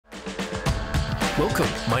Welcome,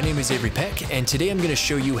 my name is Avery Peck, and today I'm going to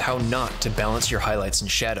show you how not to balance your highlights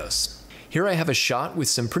and shadows. Here I have a shot with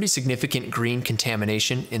some pretty significant green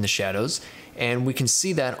contamination in the shadows, and we can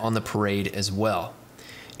see that on the parade as well.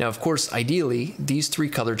 Now of course, ideally, these three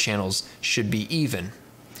color channels should be even.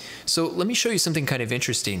 So let me show you something kind of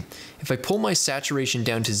interesting. If I pull my saturation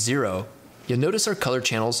down to 0, you'll notice our color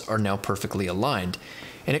channels are now perfectly aligned,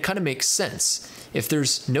 and it kind of makes sense. If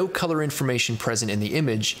there's no color information present in the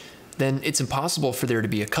image, then it's impossible for there to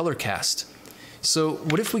be a color cast. So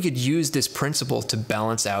what if we could use this principle to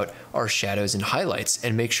balance out our shadows and highlights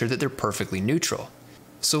and make sure that they're perfectly neutral?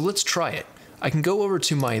 So let's try it. I can go over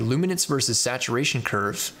to my luminance versus saturation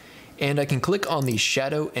curve, and I can click on the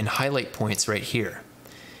shadow and highlight points right here.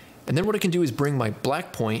 And then what I can do is bring my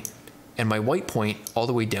black point and my white point all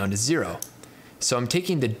the way down to 0. So I'm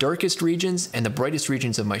taking the darkest regions and the brightest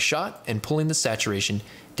regions of my shot and pulling the saturation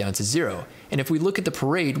down to 0. And if we look at the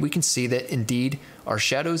parade, we can see that indeed our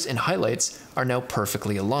shadows and highlights are now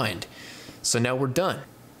perfectly aligned. So now we're done.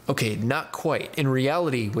 Okay, not quite. In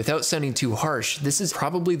reality, without sounding too harsh, this is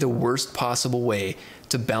probably the worst possible way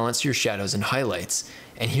to balance your shadows and highlights.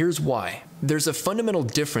 And here's why. There's a fundamental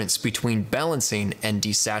difference between balancing and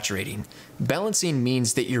desaturating. Balancing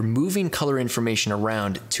means that you're moving color information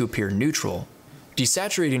around to appear neutral.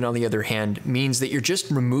 Desaturating, on the other hand, means that you're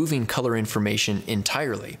just removing color information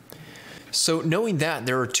entirely. So knowing that,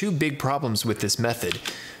 there are two big problems with this method.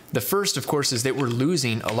 The first, of course, is that we're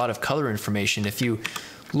losing a lot of color information. If you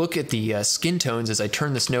look at the skin tones as I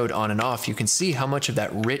turn this node on and off, you can see how much of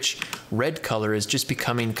that rich red color is just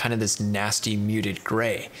becoming kind of this nasty muted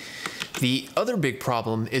gray. The other big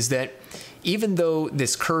problem is that even though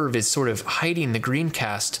this curve is sort of hiding the green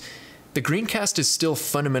cast, the green cast is still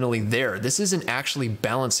fundamentally there. This isn't actually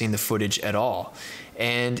balancing the footage at all.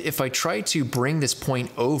 And if I try to bring this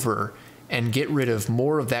point over and get rid of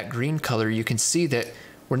more of that green color, you can see that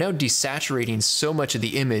we're now desaturating so much of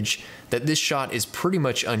the image that this shot is pretty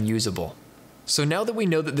much unusable. So now that we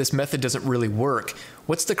know that this method doesn't really work,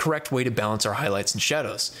 what's the correct way to balance our highlights and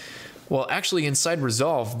shadows? Well, actually inside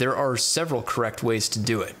Resolve, there are several correct ways to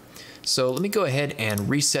do it. So let me go ahead and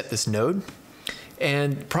reset this node.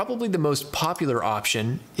 And probably the most popular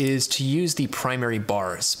option is to use the primary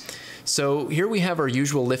bars. So here we have our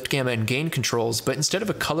usual lift, gamma, and gain controls, but instead of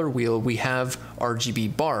a color wheel, we have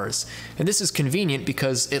RGB bars. And this is convenient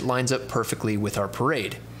because it lines up perfectly with our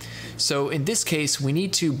parade. So in this case, we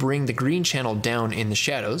need to bring the green channel down in the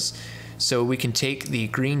shadows. So we can take the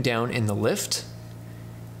green down in the lift.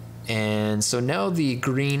 And so now the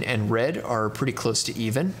green and red are pretty close to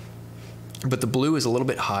even, but the blue is a little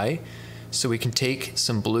bit high. So we can take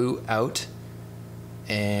some blue out,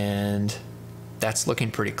 and that's looking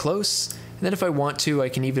pretty close. And then if I want to, I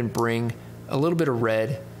can even bring a little bit of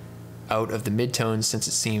red out of the midtones since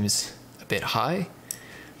it seems a bit high.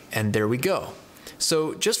 And there we go.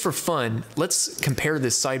 So just for fun, let's compare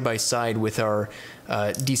this side by side with our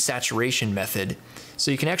desaturation method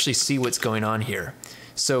so you can actually see what's going on here.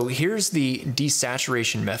 So here's the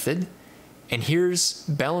desaturation method, and here's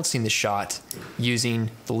balancing the shot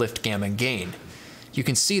using the lift, gamma, and gain. You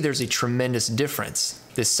can see there's a tremendous difference.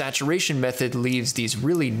 This saturation method leaves these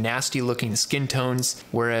really nasty looking skin tones,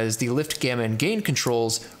 whereas the lift, gamma, and gain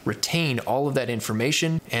controls retain all of that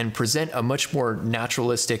information and present a much more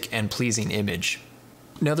naturalistic and pleasing image.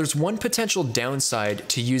 Now there's one potential downside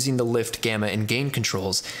to using the lift, gamma, and gain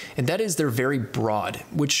controls, and that is they're very broad,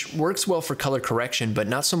 which works well for color correction, but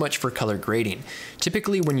not so much for color grading.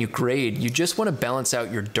 Typically when you grade, you just want to balance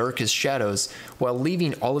out your darkest shadows while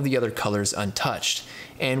leaving all of the other colors untouched,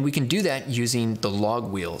 and we can do that using the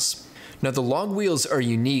log wheels. Now the log wheels are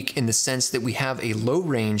unique in the sense that we have a low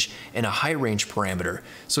range and a high range parameter.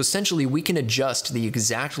 So essentially we can adjust the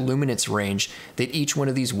exact luminance range that each one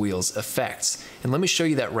of these wheels affects. And let me show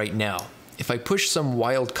you that right now. If I push some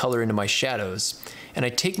wild color into my shadows and I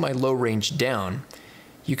take my low range down,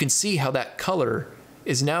 you can see how that color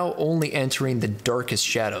is now only entering the darkest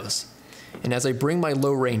shadows. And as I bring my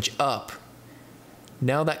low range up,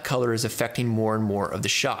 now that color is affecting more and more of the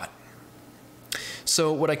shot.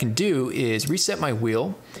 So what I can do is reset my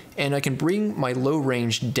wheel, and I can bring my low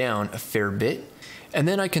range down a fair bit, and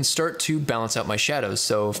then I can start to balance out my shadows.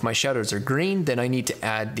 So if my shadows are green, then I need to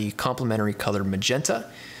add the complementary color magenta.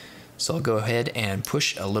 So I'll go ahead and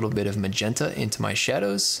push a little bit of magenta into my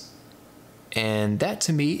shadows, and that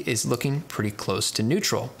to me is looking pretty close to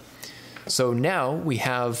neutral. So now we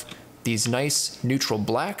have these nice neutral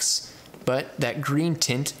blacks, but that green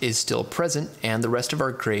tint is still present and the rest of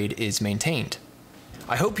our grade is maintained.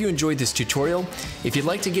 I hope you enjoyed this tutorial. If you'd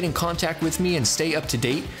like to get in contact with me and stay up to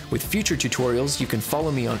date with future tutorials, you can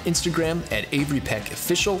follow me on Instagram at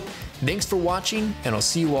AveryPeckOfficial. Thanks for watching, and I'll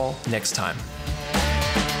see you all next time.